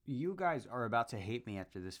You guys are about to hate me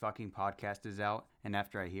after this fucking podcast is out and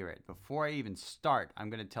after I hear it. Before I even start, I'm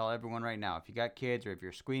going to tell everyone right now, if you got kids or if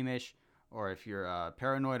you're squeamish or if you're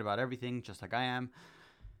paranoid about everything, just like I am,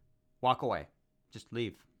 walk away. Just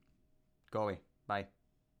leave. Go away. Bye.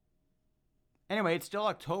 Anyway, it's still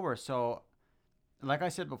October, so like I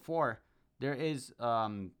said before, there's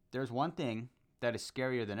one thing that is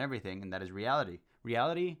scarier than everything, and that is reality.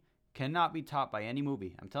 Reality cannot be taught by any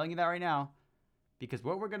movie. I'm telling you that right now. Because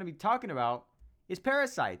what we're going to be talking about is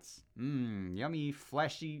parasites. Yummy,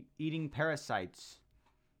 fleshy-eating parasites.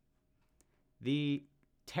 The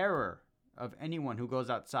terror of anyone who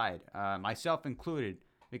goes outside, myself included,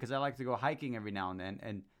 because I like to go hiking every now and then.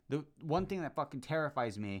 And the one thing that fucking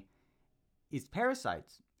terrifies me is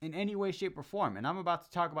parasites in any way, shape, or form. And I'm about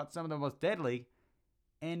to talk about some of the most deadly.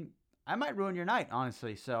 And I might ruin your night,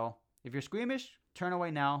 honestly. So if you're squeamish, turn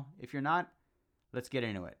away now. If you're not, let's get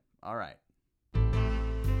into it. All right.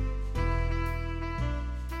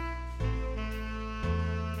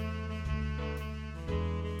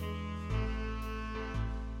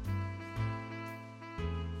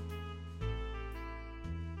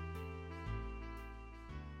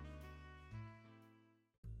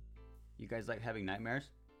 You guys like having nightmares?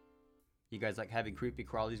 You guys like having creepy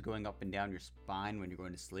crawlies going up and down your spine when you're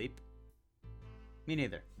going to sleep? Me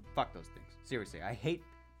neither. Fuck those things. Seriously, I hate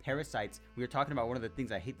parasites. We were talking about one of the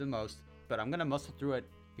things I hate the most, but I'm gonna muscle through it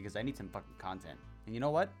because I need some fucking content. And you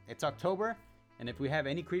know what? It's October, and if we have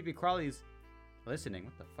any creepy crawlies listening,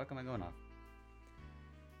 what the fuck am I going off?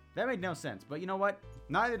 That made no sense, but you know what?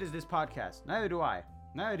 Neither does this podcast. Neither do I.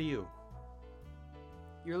 Neither do you.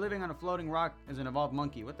 You're living on a floating rock as an evolved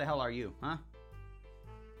monkey. What the hell are you, huh?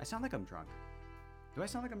 I sound like I'm drunk. Do I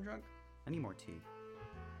sound like I'm drunk? I need more tea.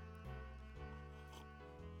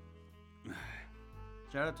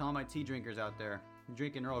 Shout out to all my tea drinkers out there. I'm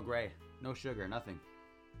drinking Earl Grey. No sugar, nothing.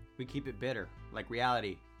 We keep it bitter, like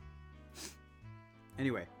reality.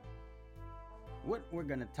 Anyway, what we're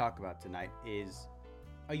going to talk about tonight is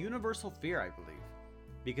a universal fear, I believe.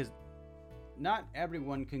 Because not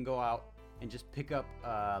everyone can go out and just pick up,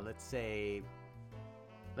 let's say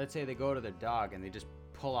they go to their dog and they just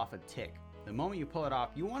pull off a tick. The moment you pull it off,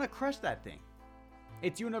 you want to crush that thing.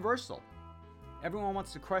 It's universal. Everyone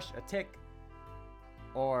wants to crush a tick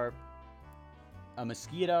or a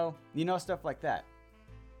mosquito, stuff like that.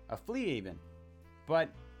 A flea even. But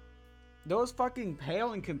those fucking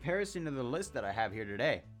pale in comparison to the list that I have here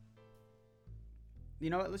today. You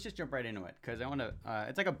know what? Let's just jump right into it because I want to,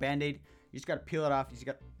 it's like a Band-Aid. You just got to peel it off. You just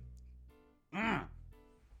got I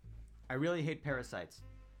really hate parasites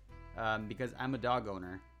because I'm a dog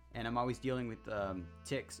owner and I'm always dealing with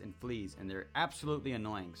ticks and fleas, and they're absolutely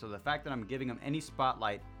annoying. So the fact that I'm giving them any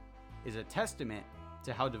spotlight is a testament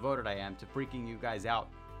to how devoted I am to freaking you guys out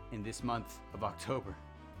in this month of October.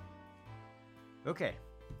 Okay,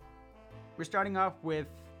 we're starting off with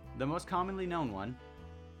the most commonly known one,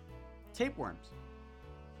 tapeworms.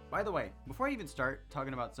 By the way, before I even start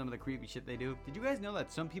talking about some of the creepy shit they do, did you guys know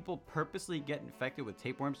that some people purposely get infected with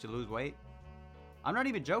tapeworms to lose weight? I'm not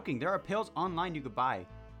even joking. There are pills online you could buy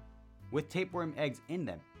with tapeworm eggs in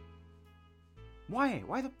them. Why?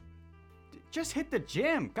 Just hit the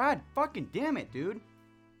gym. God fucking damn it, dude.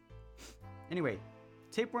 Anyway,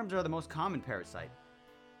 tapeworms are the most common parasite,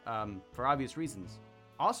 for obvious reasons.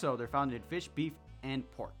 Also, they're found in fish, beef, and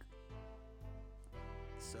pork.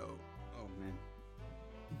 So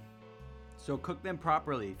cook them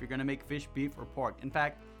properly if you're going to make fish, beef, or pork. In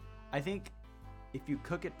fact, I think if you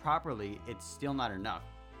cook it properly, it's still not enough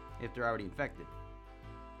if they're already infected.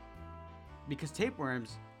 Because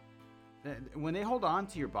tapeworms, when they hold on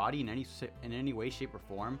to your body in any way, shape, or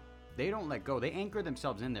form, they don't let go. They anchor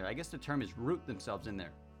themselves in there. I guess the term is root themselves in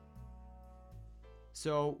there.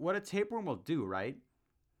 So what a tapeworm will do, right?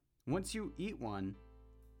 Once you eat one,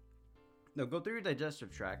 they'll go through your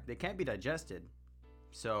digestive tract. They can't be digested.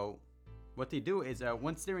 So what they do is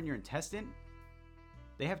once they're in your intestine,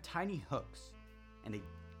 they have tiny hooks and they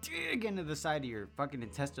dig into the side of your fucking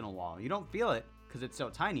intestinal wall. You don't feel it because it's so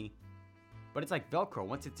tiny, but it's like Velcro.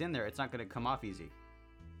 Once it's in there, it's not going to come off easy.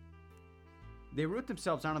 They root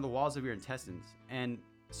themselves onto the walls of your intestines, and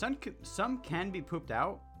some can be pooped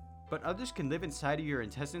out, but others can live inside of your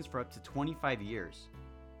intestines for up to 25 years.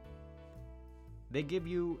 They give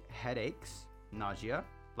you headaches, nausea,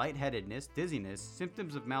 lightheadedness, dizziness,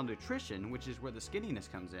 symptoms of malnutrition, which is where the skinniness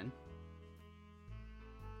comes in.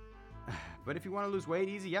 But if you want to lose weight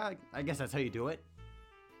easy, yeah, I guess that's how you do it.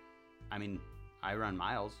 I mean, I run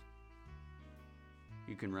miles.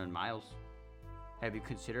 You can run miles. Have you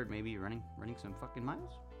considered maybe running some fucking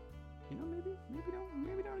miles?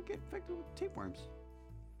 Maybe don't get infected with tapeworms.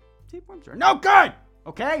 Tapeworms are no good!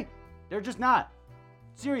 Okay? They're just not.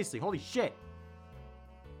 Seriously, holy shit.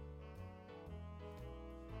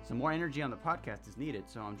 Some more energy on the podcast is needed,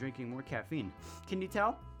 so I'm drinking more caffeine. Can you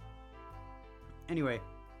tell? Anyway,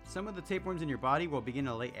 some of the tapeworms in your body will begin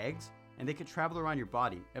to lay eggs, and they can travel around your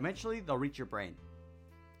body. Eventually, they'll reach your brain.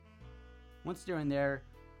 Once they're in there,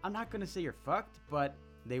 I'm not going to say you're fucked, but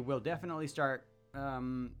they will definitely start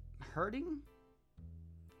hurting.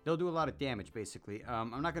 They'll do a lot of damage, basically.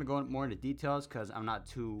 I'm not going to go more into details because I'm not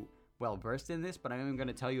too well versed in this, but I am going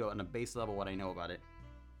to tell you on a base level what I know about it.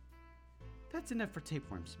 That's enough for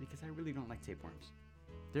tapeworms, because I really don't like tapeworms.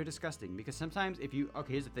 They're disgusting, because sometimes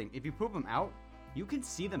okay, here's the thing. If you poop them out, you can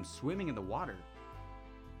see them swimming in the water.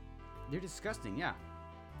 They're disgusting, yeah.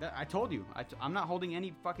 I told you. I'm not holding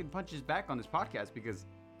any fucking punches back on this podcast because...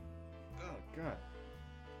 Oh, God.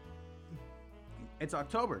 It's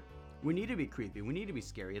October. We need to be creepy. We need to be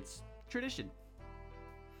scary. It's tradition.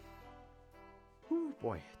 Whew,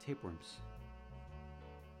 boy, tapeworms.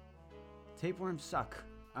 Tapeworms suck.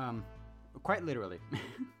 Quite literally.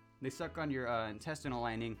 They suck on your intestinal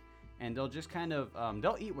lining, and they'll just kind of...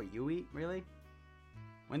 they'll eat what you eat, really.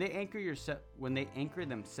 When they anchor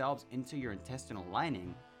themselves into your intestinal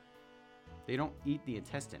lining, they don't eat the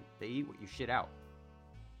intestine. They eat what you shit out,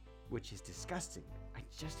 which is disgusting. I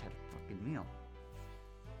just had a fucking meal.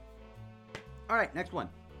 All right, next one.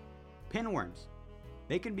 Pinworms.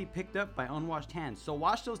 They can be picked up by unwashed hands, so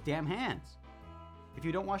wash those damn hands. If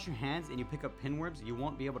you don't wash your hands and you pick up pinworms, you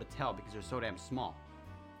won't be able to tell because they're so damn small.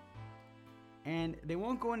 And they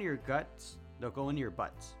won't go into your guts, they'll go into your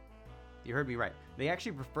butts. You heard me right. They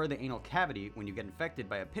actually prefer the anal cavity when you get infected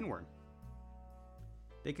by a pinworm.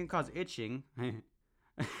 They can cause itching,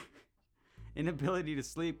 inability to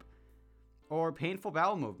sleep, or painful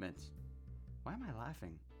bowel movements. Why am I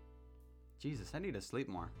laughing? Jesus, I need to sleep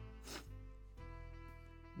more.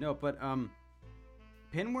 No, but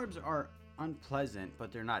pinworms are unpleasant,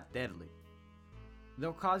 but they're not deadly.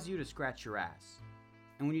 They'll cause you to scratch your ass.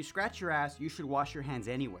 And when you scratch your ass, you should wash your hands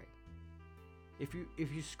anyway. If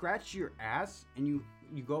you scratch your ass and you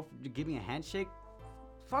go to give me a handshake,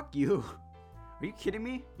 fuck you. Are you kidding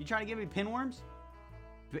me? You trying to give me pinworms?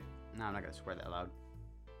 No, I'm not gonna swear that loud.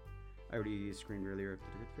 I already screamed earlier.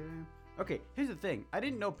 Okay, here's the thing. I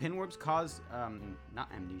didn't know pinworms cause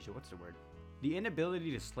not amnesia. What's the word? The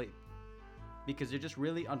inability to sleep, because they're just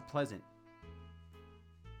really unpleasant.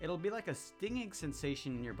 It'll be like a stinging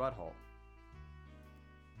sensation in your butthole.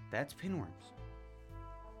 That's pinworms.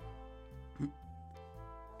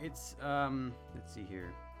 It's, let's see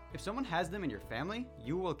here. If someone has them in your family,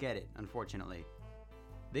 you will get it, unfortunately.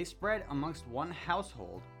 They spread amongst one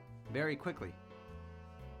household very quickly.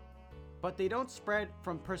 But they don't spread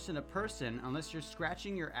from person to person unless you're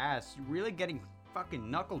scratching your ass, really getting fucking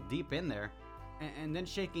knuckle deep in there, and then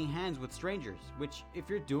shaking hands with strangers. Which, if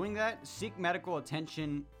you're doing that, seek medical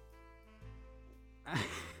attention.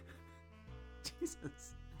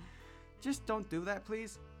 Jesus. Just don't do that,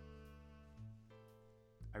 please.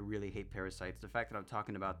 I really hate parasites. The fact that I'm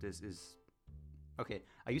talking about this is... Okay,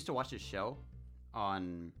 I used to watch this show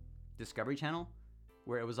on Discovery Channel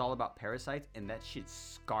where it was all about parasites, and that shit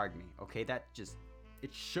scarred me, okay?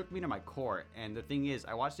 It shook me to my core. And the thing is,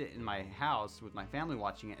 I watched it in my house with my family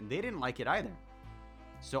watching it, and they didn't like it either.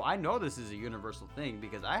 So I know this is a universal thing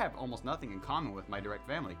because I have almost nothing in common with my direct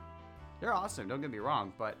family. They're awesome, don't get me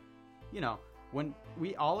wrong, but, you know, when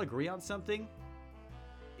we all agree on something,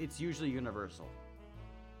 it's usually universal.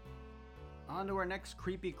 On to our next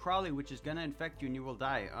creepy crawly, which is gonna infect you and you will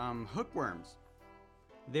die. Hookworms.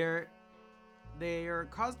 They are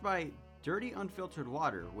caused by dirty, unfiltered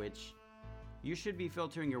water, which you should be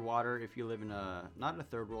filtering your water if you live in not in a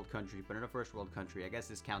third world country, but in a first world country. I guess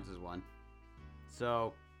this counts as one.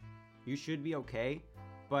 So you should be okay,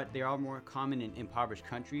 but they are more common in impoverished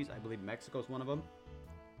countries. I believe Mexico is one of them.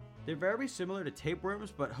 They're very similar to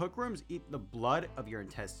tapeworms, but hookworms eat the blood of your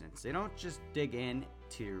intestines. They don't just dig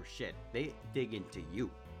into your shit. They dig into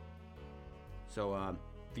you. So,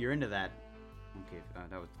 if you're into that... Okay,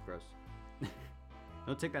 that was gross.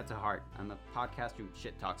 Don't take that to heart. I'm a podcast who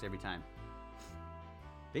shit talks every time.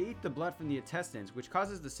 They eat the blood from the intestines, which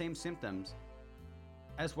causes the same symptoms,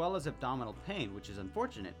 as well as abdominal pain, which is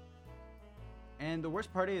unfortunate. And the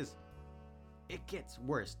worst part is, it gets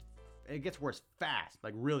worse. It gets worse fast,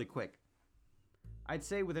 like really quick. I'd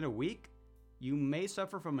say within a week, you may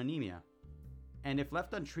suffer from anemia. And if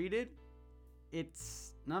left untreated,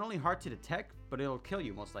 it's not only hard to detect, but it'll kill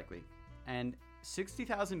you most likely. And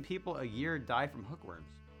 60,000 people a year die from hookworms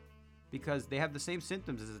because they have the same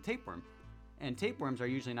symptoms as a tapeworm. And tapeworms are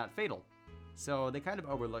usually not fatal, so they kind of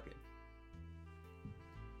overlook it.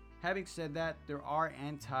 Having said that, there are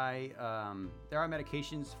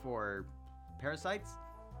medications for parasites.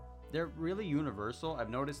 They're really universal. I've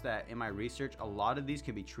noticed that in my research, a lot of these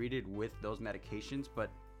can be treated with those medications, but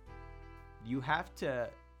you have to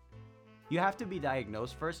be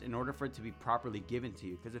diagnosed first in order for it to be properly given to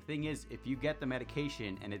you. Because the thing is, if you get the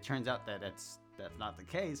medication and it turns out that that's not the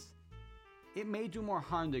case, it may do more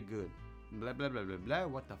harm than good. Blah blah blah blah blah.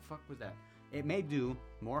 What the fuck was that? It may do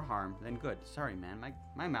more harm than good. Sorry, man.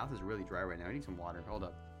 My mouth is really dry right now. I need some water. Hold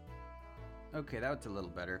up. Okay, that was a little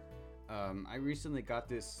better. I recently got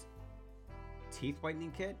this teeth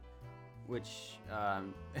whitening kit, which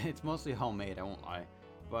it's mostly homemade, I won't lie,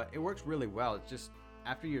 but it works really well. It's just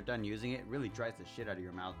after you're done using it, it really dries the shit out of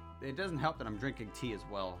your mouth. It doesn't help that I'm drinking tea as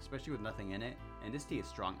well, especially with nothing in it, and this tea is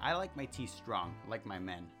strong. I like my tea strong, like my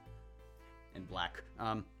men, and black.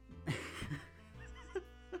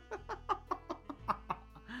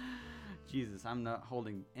 Jesus, I'm not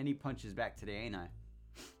holding any punches back today, ain't I?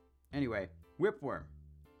 Anyway, whipworm.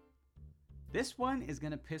 This one is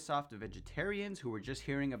gonna piss off the vegetarians who were just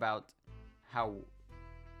hearing about how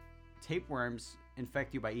tapeworms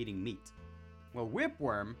infect you by eating meat. Well,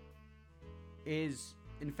 whipworm is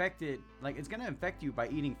infected, like it's gonna infect you by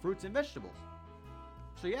eating fruits and vegetables.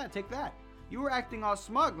 So yeah, take that. You were acting all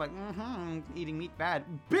smug, like, eating meat bad.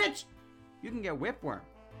 Bitch! You can get whipworm.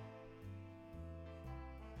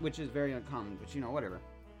 Which is very uncommon, but you know, whatever.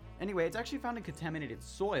 Anyway, it's actually found in contaminated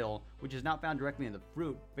soil, which is not found directly in the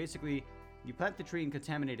fruit. Basically, you plant the tree in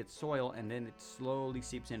contaminated soil, and then it slowly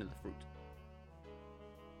seeps into the fruit.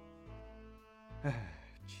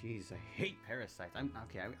 Jeez, I hate parasites.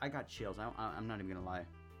 I got chills. I'm not even gonna lie.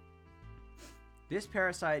 This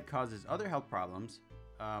parasite causes other health problems,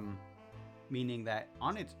 meaning that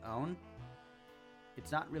on its own,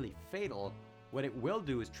 it's not really fatal. What it will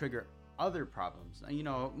do is trigger other problems. You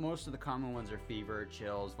know, most of the common ones are fever,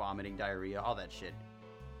 chills, vomiting, diarrhea, all that shit.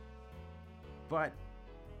 But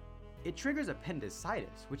it triggers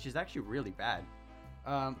appendicitis, which is actually really bad.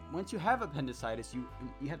 Once you have appendicitis,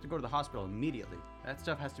 you have to go to the hospital immediately. That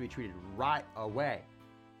stuff has to be treated right away.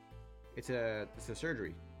 It's a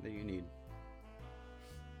surgery that you need.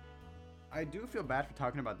 I do feel bad for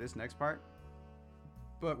talking about this next part,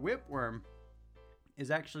 but whipworm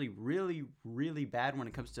is actually really, really bad when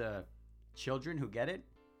it comes to children who get it,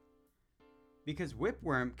 because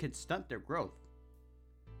whipworm can stunt their growth.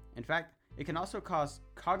 In fact, it can also cause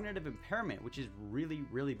cognitive impairment, which is really,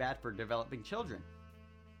 really bad for developing children.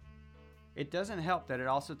 It doesn't help that it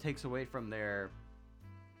also takes away from their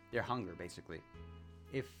hunger, basically.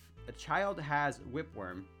 If a child has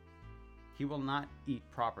whipworm, he will not eat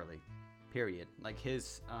properly, period. Like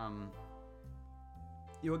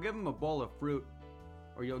you'll give him a bowl of fruit,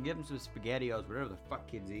 or you'll give him some SpaghettiOs, whatever the fuck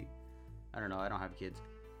kids eat. I don't know, I don't have kids.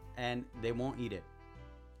 And they won't eat it.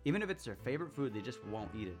 Even if it's their favorite food, they just won't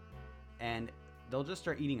eat it. And they'll just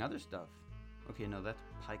start eating other stuff. Okay, no, that's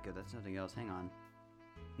pica. That's something else. Hang on.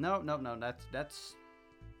 No. That's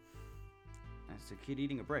a kid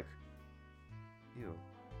eating a brick. Ew.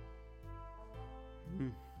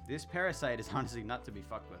 This parasite is honestly not to be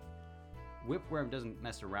fucked with. Whipworm doesn't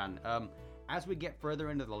mess around. As we get further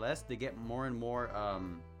into the list, they get more and more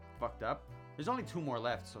fucked up. There's only 2 more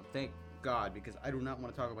left, so thank God, because I do not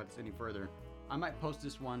want to talk about this any further. I might post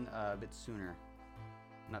this one a bit sooner.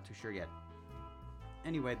 I'm not too sure yet.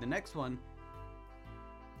 Anyway, the next one.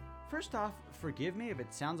 First off, forgive me if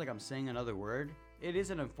it sounds like I'm saying another word. It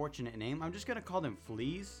is an unfortunate name. I'm just going to call them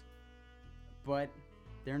fleas. But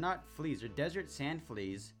they're not fleas. They're desert sand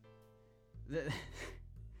fleas.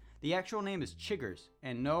 The actual name is chiggers.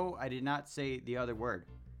 And no, I did not say the other word.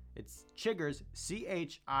 It's chiggers,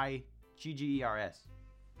 Chiggers.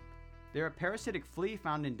 They're a parasitic flea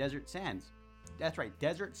found in desert sands. That's right,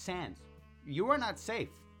 desert sands. You are not safe.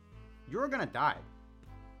 You're gonna die.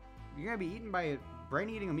 You're gonna be eaten by a brain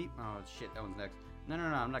eating a meat. Oh shit, that one's next. No,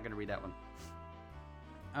 I'm not gonna read that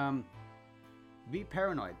one. Be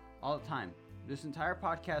paranoid all the time. This entire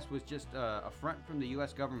podcast was just a front from the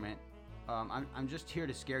U.S. government. I'm just here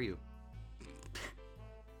to scare you.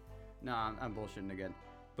 No, I'm bullshitting again.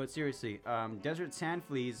 But seriously, desert sand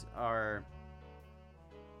fleas are...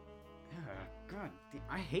 God,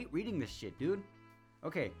 I hate reading this shit, dude.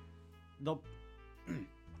 Okay, they'll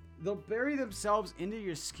bury themselves into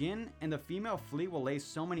your skin, and the female flea will lay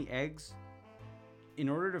so many eggs in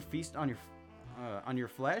order to feast on your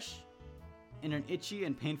flesh in an itchy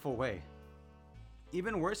and painful way.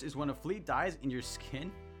 Even worse is when a flea dies in your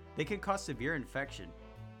skin, they can cause severe infection.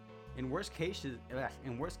 In worst cases,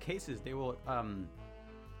 they will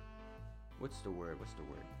what's the word?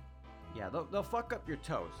 Yeah, they'll fuck up your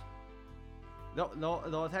toes.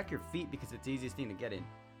 They'll attack your feet because it's the easiest thing to get in.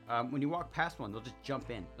 When you walk past one, they'll just jump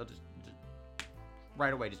in. They'll just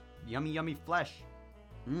right away, just yummy flesh.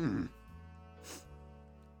 I'm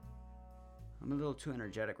a little too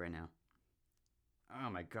energetic right now. Oh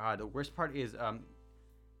my god, the worst part is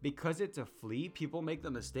because it's a flea, people make the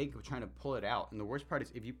mistake of trying to pull it out. And the worst part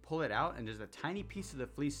is if you pull it out and there's a tiny piece of the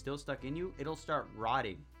flea still stuck in you, it'll start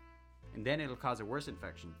rotting. And then it'll cause a worse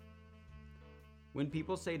infection. When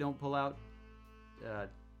people say don't pull out,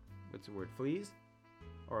 fleas?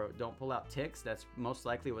 Or don't pull out ticks, that's most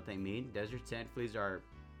likely what they mean. Desert sand fleas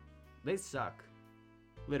they suck.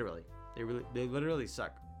 Literally. They literally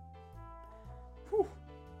suck. Whew.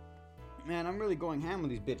 Man, I'm really going ham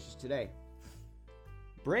with these bitches today.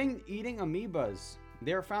 Brain-eating amoebas.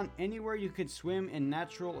 They are found anywhere you could swim in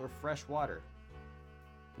natural or fresh water.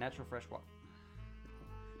 Natural fresh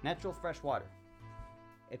water.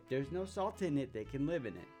 If there's no salt in it, they can live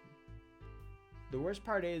in it. The worst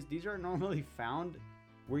part is, these are normally found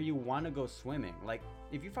where you want to go swimming. Like,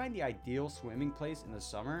 if you find the ideal swimming place in the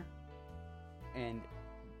summer, and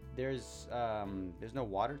there's no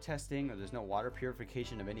water testing or there's no water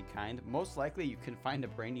purification of any kind, most likely you can find a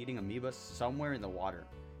brain-eating amoeba somewhere in the water.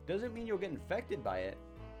 Doesn't mean you'll get infected by it,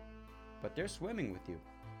 but they're swimming with you.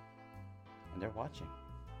 And they're watching.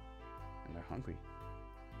 And they're hungry.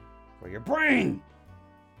 For your brain!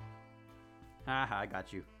 Haha, I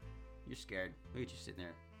got you. You're scared. Look at you sitting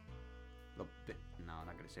there. No, I'm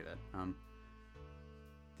not gonna say that.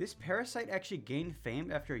 This parasite actually gained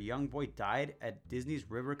fame after a young boy died at Disney's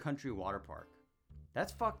River Country Water Park.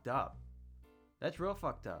 That's fucked up. That's real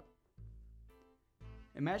fucked up.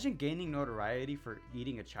 Imagine gaining notoriety for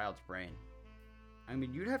eating a child's brain. I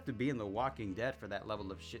mean, you'd have to be in The Walking Dead for that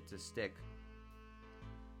level of shit to stick.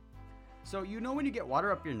 So, you know when you get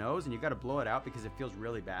water up your nose and you gotta blow it out because it feels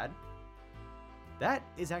really bad? That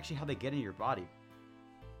is actually how they get in your body.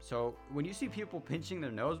 So when you see people pinching their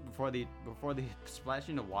nose before they splash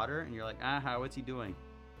into water, and you're like, what's he doing?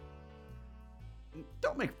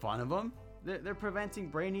 Don't make fun of them. They're preventing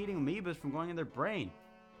brain-eating amoebas from going in their brain.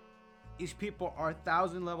 These people are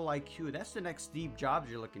 1,000 level IQ. That's the next Steve Jobs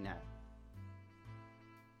you're looking at.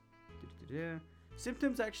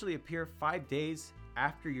 Symptoms actually appear 5 days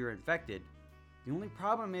after you're infected. The only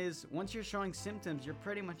problem is, once you're showing symptoms, you're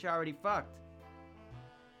pretty much already fucked.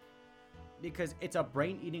 Because it's a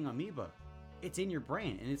brain-eating amoeba. It's in your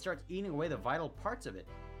brain, and it starts eating away the vital parts of it.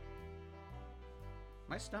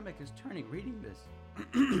 My stomach is turning reading this.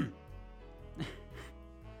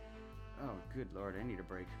 Oh, good lord, I need a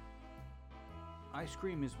break. Ice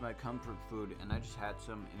cream is my comfort food, and I just had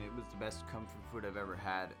some, and it was the best comfort food I've ever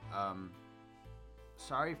had.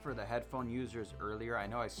 Sorry for the headphone users earlier. I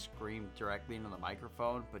know I screamed directly into the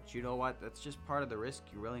microphone, but you know what? That's just part of the risk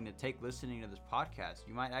you're willing to take listening to this podcast.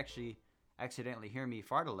 You might actually accidentally hear me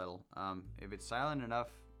fart a little. If it's silent enough,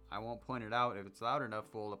 I won't point it out. If it's loud enough,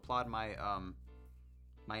 we'll applaud my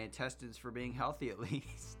my intestines for being healthy at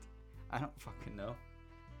least. I don't fucking know.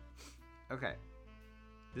 Okay,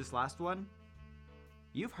 this last one,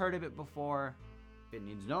 you've heard of it before. It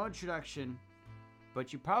needs no introduction,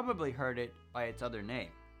 but you probably heard it by its other name.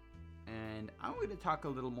 And I'm going to talk a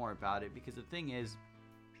little more about it because the thing is,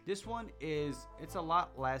 this one it's a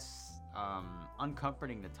lot less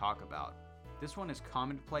uncomforting to talk about. This one is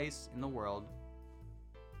commonplace in the world.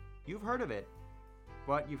 You've heard of it,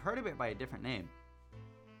 but you've heard of it by a different name.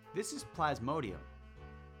 This is Plasmodium.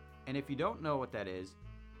 And if you don't know what that is,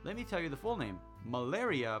 let me tell you the full name.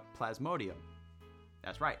 Malaria Plasmodium.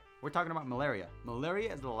 That's right. We're talking about malaria.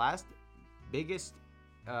 Malaria is the last biggest,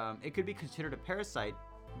 it could be considered a parasite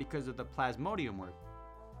because of the Plasmodium word.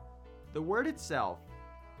 The word itself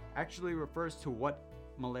actually refers to what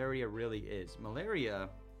malaria really is. Malaria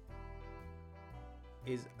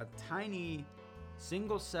is a tiny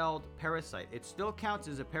single-celled parasite. It still counts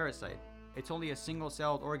as a parasite. It's only a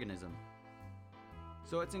single-celled organism.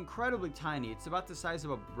 So it's incredibly tiny. It's about the size of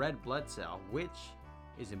a red blood cell, which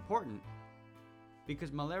is important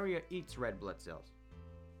because malaria eats red blood cells.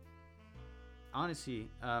 Honestly,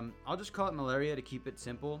 I'll just call it malaria to keep it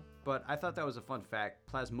simple, but I thought that was a fun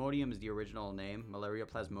fact. Plasmodium is the original name. Malaria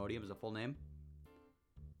Plasmodium is the full name.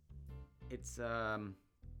 It's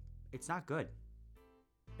not good.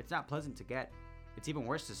 It's not pleasant to get. It's even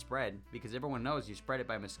worse to spread because everyone knows you spread it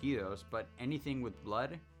by mosquitoes, but anything with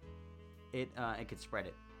blood, it could spread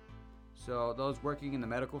it. So those working in the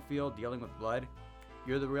medical field dealing with blood,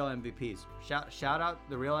 you're the real MVPs. Shout out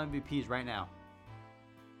the real MVPs right now.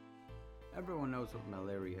 Everyone knows what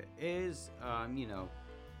malaria is.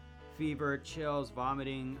 Fever, chills,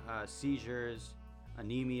 vomiting, seizures,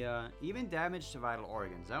 anemia, even damage to vital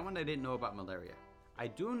organs. That one I didn't know about malaria. I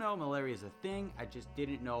do know malaria is a thing, I just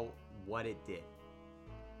didn't know what it did.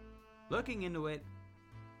 Looking into it,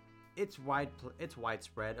 it's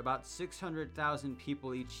widespread. About 600,000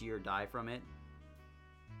 people each year die from it.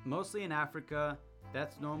 Mostly in Africa.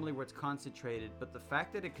 That's normally where it's concentrated. But the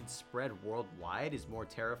fact that it can spread worldwide is more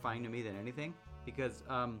terrifying to me than anything. Because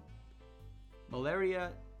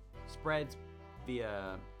malaria spreads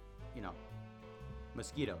via,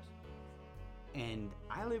 mosquitoes. And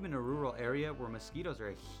I live in a rural area where mosquitoes are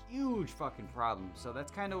a huge fucking problem. So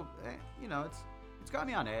that's kind of, it's got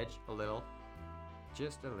me on edge a little.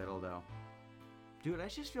 Just a little, though. Dude, I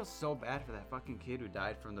just feel so bad for that fucking kid who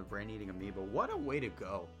died from the brain-eating amoeba. What a way to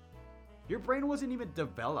go. Your brain wasn't even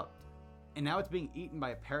developed. And now it's being eaten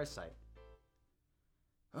by a parasite.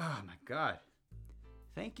 Oh my god.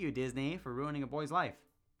 Thank you, Disney, for ruining a boy's life.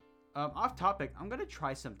 Off topic, I'm gonna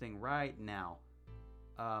try something right now.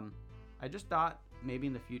 I just thought maybe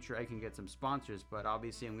in the future I can get some sponsors, but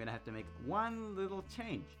obviously I'm gonna have to make one little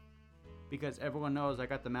change. Because everyone knows I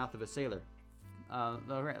got the mouth of a sailor.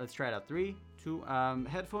 Alright, let's try it out. 3, 2,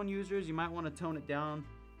 headphone users, you might want to tone it down.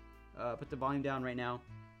 Put the volume down right now.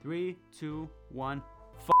 3, 2, 1,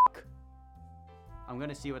 fuck! I'm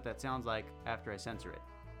gonna see what that sounds like after I censor it.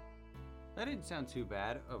 That didn't sound too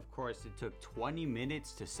bad. Of course, it took 20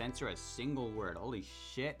 minutes to censor a single word. Holy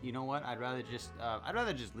shit! You know what? I'd rather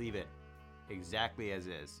just leave it exactly as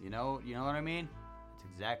is. You know what I mean? It's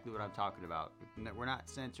exactly what I'm talking about. We're not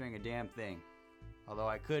censoring a damn thing. Although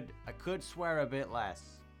I could swear a bit less,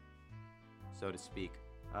 so to speak.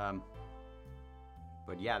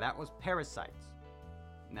 But yeah, that was parasites.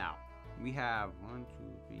 Now we have 1,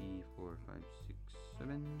 2, 3, 4, 5, 6,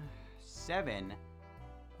 7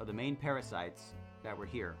 of the main parasites that were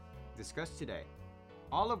here discussed today.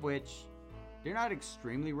 All of which, they're not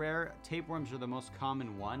extremely rare. Tapeworms are the most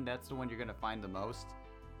common one. That's the one you're gonna find the most.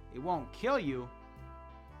 It won't kill you,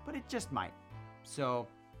 but it just might. So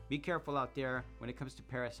be careful out there when it comes to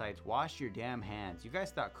parasites. Wash your damn hands. You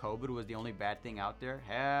guys thought COVID was the only bad thing out there?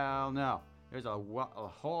 Hell no. There's a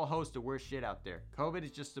whole host of worse shit out there. COVID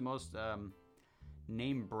is just the most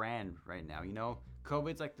name brand right now.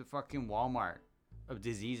 COVID's like the fucking Walmart of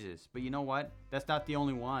diseases. But you know what? That's not the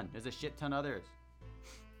only one. There's a shit ton others.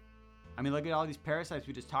 I mean, look at all these parasites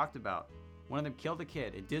we just talked about. One of them killed a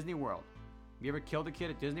kid at Disney World. Have you ever killed a kid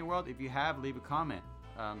at Disney World? If you have, leave a comment.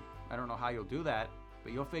 I don't know how you'll do that,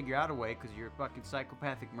 but you'll figure out a way because you're a fucking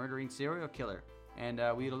psychopathic murdering serial killer. And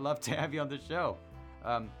we'd love to have you on the show.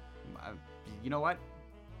 You know what?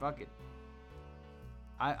 Fuck it.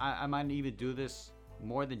 I might even do this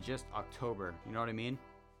more than just October. You know what I mean?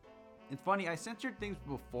 It's funny. I censored things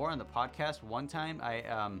before on the podcast. One time, I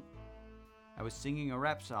was singing a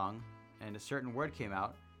rap song, and a certain word came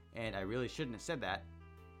out, and I really shouldn't have said that.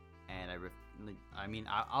 And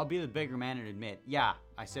I'll be the bigger man and admit, yeah,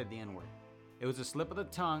 I said the N-word. It was a slip of the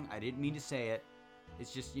tongue. I didn't mean to say it.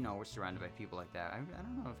 It's just, we're surrounded by people like that. I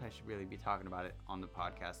don't know if I should really be talking about it on the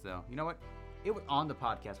podcast, though. You know what? It was on the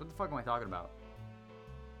podcast. What the fuck am I talking about?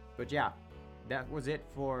 But yeah, that was it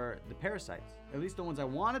for the parasites. At least the ones I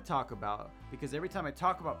want to talk about, because every time I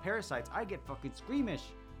talk about parasites, I get fucking squeamish,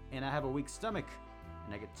 and I have a weak stomach,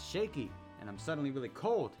 and I get shaky, and I'm suddenly really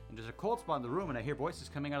cold, and there's a cold spot in the room, and I hear voices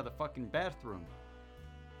coming out of the fucking bathroom.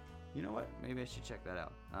 You know what? Maybe I should check that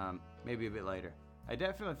out. Maybe a bit later. I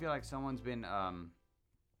definitely feel like someone's been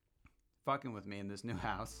fucking with me in this new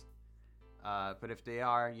house. But if they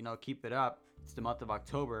are, keep it up. It's the month of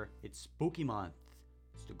October. It's spooky month.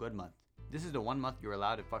 It's the good month. This is the one month you're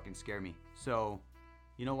allowed to fucking scare me. So,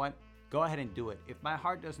 you know what? Go ahead and do it. If my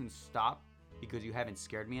heart doesn't stop because you haven't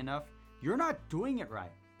scared me enough, you're not doing it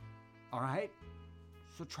right. Alright?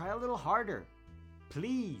 So try a little harder.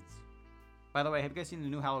 Please. By the way, have you guys seen the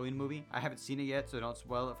new Halloween movie? I haven't seen it yet, so don't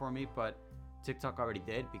spoil it for me, but TikTok already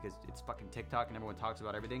did because it's fucking TikTok and everyone talks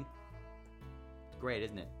about everything. It's great,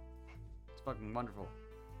 isn't it? It's fucking wonderful.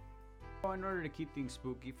 So in order to keep things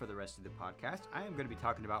spooky for the rest of the podcast, I am going to be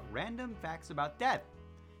talking about random facts about death.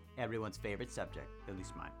 Everyone's favorite subject, at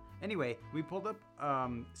least mine. Anyway, we pulled up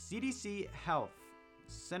CDC Health,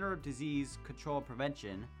 Center of Disease Control and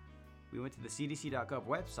Prevention. We went to the CDC.gov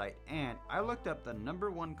website, and I looked up the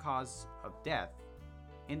number one cause of death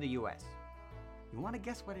in the U.S. You want to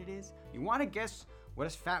guess what it is? You want to guess what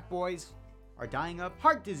us fat boys are dying of?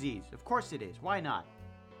 Heart disease. Of course it is. Why not?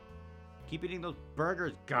 Keep eating those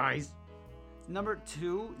burgers, guys. Number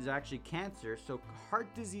 2 is actually cancer. So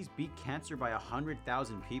heart disease beat cancer by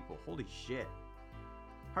 100,000 people. Holy shit.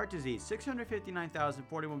 Heart disease,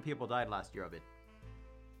 659,041 people died last year of it.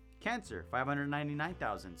 Cancer,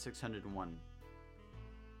 599,601.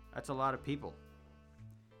 That's a lot of people.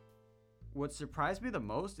 What surprised me the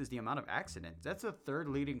most is the amount of accidents. That's the third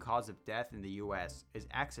leading cause of death in the US is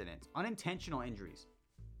accidents, unintentional injuries.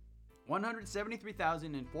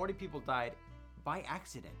 173,040 people died by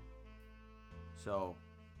accident. So,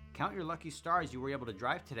 count your lucky stars you were able to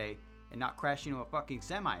drive today and not crash into a fucking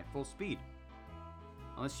semi at full speed.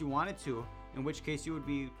 Unless you wanted to, in which case you would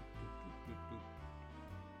be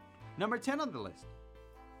number 10 on the list.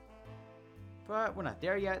 But we're not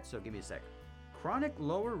there yet, so give me a sec. Chronic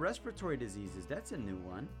lower respiratory diseases, that's a new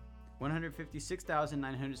one.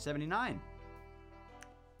 156,979.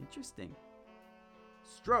 Interesting.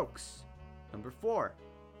 Strokes, number 4.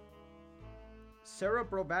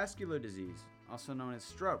 Cerebrovascular disease, also known as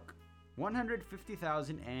stroke,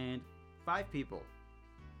 150,005 people.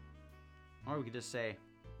 Or we could just say,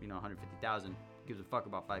 150,000. Gives a fuck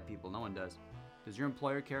about 5 people. No one does. Does your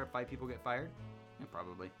employer care if 5 people get fired? Yeah,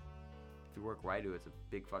 probably. If you work where I do, it's a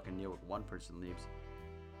big fucking deal if one person leaves.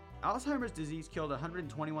 Alzheimer's disease killed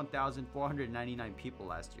 121,499 people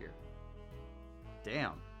last year.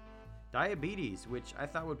 Damn. Diabetes, which I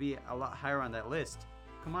thought would be a lot higher on that list.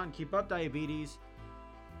 Come on, keep up, diabetes.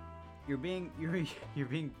 You're being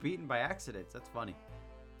beaten by accidents. That's funny.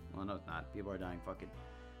 Well, no, it's not. People are dying. Fucking.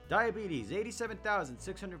 Diabetes.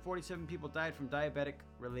 87,647 people died from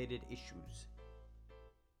diabetic-related issues.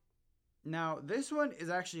 Now, this one is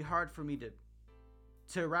actually hard for me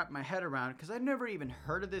to wrap my head around because I've never even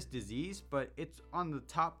heard of this disease, but it's on the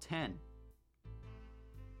top 10.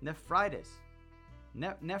 Nephritis,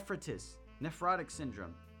 nephritis, nephrotic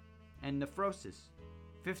syndrome, and nephrosis.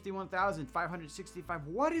 51,565.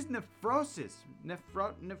 What is nephrosis?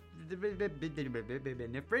 Nephritis.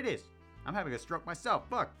 I'm having a stroke myself.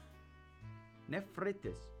 Fuck.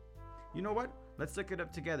 Nephritis. You know what? Let's look it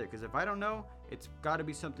up together, because if I don't know, it's got to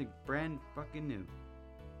be something brand fucking new.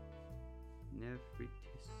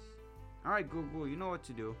 Nephritis. Alright, Google, you know what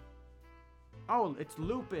to do. Oh, it's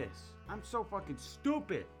lupus. I'm so fucking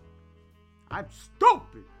stupid. I'm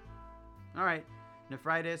stupid. Alright.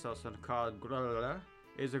 Nephritis, also called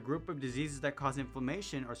is a group of diseases that cause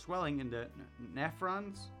inflammation or swelling in the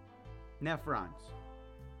nephrons. Nephrons.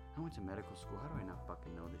 I went to medical school. How do I not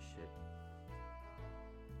fucking know this shit?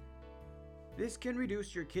 This can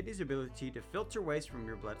reduce your kidney's ability to filter waste from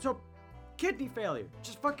your blood. So, kidney failure.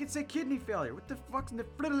 Just fucking say kidney failure. What the fuck's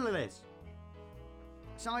nephritis?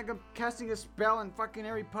 Sound like I'm casting a spell in fucking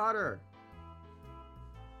Harry Potter.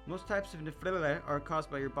 Most types of nephritis are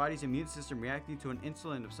caused by your body's immune system reacting to an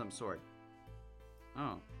insulin of some sort.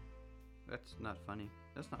 Oh, that's not funny.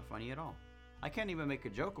 That's not funny at all. I can't even make a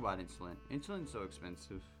joke about insulin. Insulin's so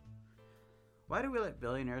expensive. Why do we let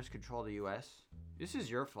billionaires control the U.S.? This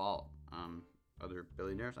is your fault. Other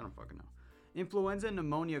billionaires? I don't fucking know. Influenza and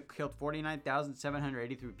pneumonia killed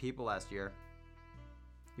 49,783 people last year.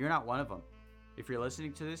 You're not one of them. If you're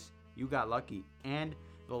listening to this, you got lucky. And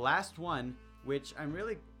the last one, which I'm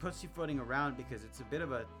really pussyfooting around because it's a bit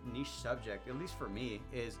of a niche subject, at least for me,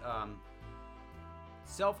 is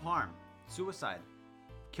self-harm, suicide.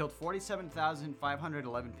 Killed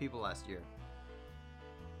 47,511 people last year.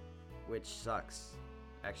 Which sucks.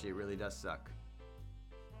 Actually, it really does suck.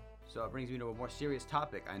 So it brings me to a more serious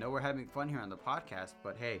topic. I know we're having fun here on the podcast,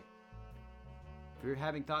 but hey, if you're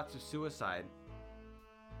having thoughts of suicide,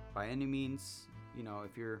 by any means,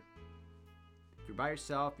 if you're by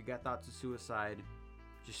yourself, you got thoughts of suicide,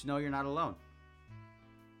 just know you're not alone.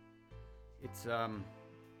 It's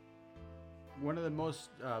one of the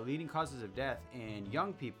most leading causes of death in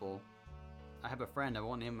young people. I have a friend, I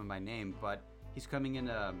won't name him by name, but he's coming in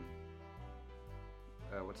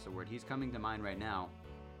he's coming to mind right now.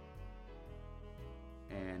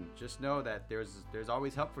 And just know that there's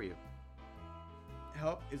always help for you.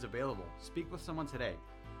 Help is available. Speak with someone today.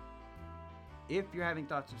 If you're having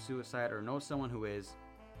thoughts of suicide or know someone who is,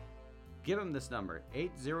 give them this number,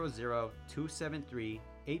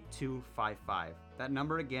 800-273-8255. That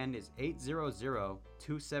number again is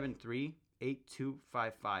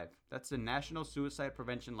 800-273-8255. That's the National Suicide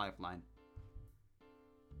Prevention Lifeline.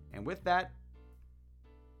 And with that,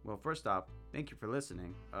 well, first off, thank you for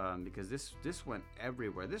listening, because this went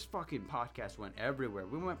everywhere. This fucking podcast went everywhere.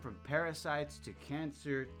 We went from parasites to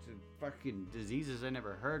cancer to fucking diseases I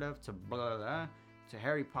never heard of to blah, blah, blah, to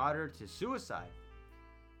Harry Potter to suicide.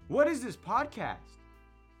 What is this podcast?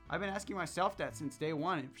 I've been asking myself that since day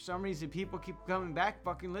one, and for some reason people keep coming back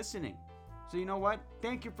fucking listening. So you know what?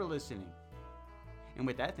 Thank you for listening. And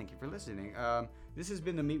with that, thank you for listening. This has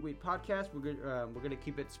been the Meat Wheat Podcast. We're gonna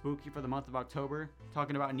keep it spooky for the month of October,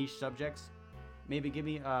 talking about niche subjects. Maybe give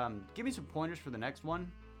me some pointers for the next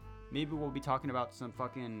one. Maybe we'll be talking about some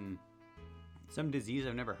disease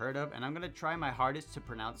I've never heard of, and I'm gonna try my hardest to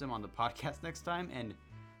pronounce them on the podcast next time, and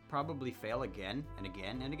probably fail again and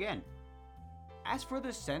again and again. As for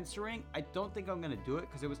the censoring, I don't think I'm gonna do it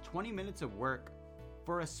because it was 20 minutes of work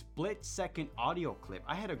for a split-second audio clip.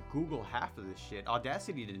 I had to Google half of this shit.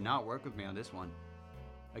 Audacity did not work with me on this one.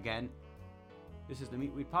 Again, this is the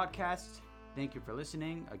Meat Wheat Podcast. Thank you for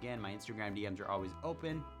listening. Again, my Instagram DMs are always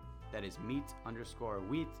open. That is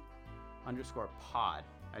meat_wheat_pod.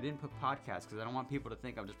 I didn't put podcast because I don't want people to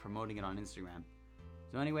think I'm just promoting it on Instagram.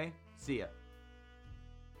 So anyway, see ya.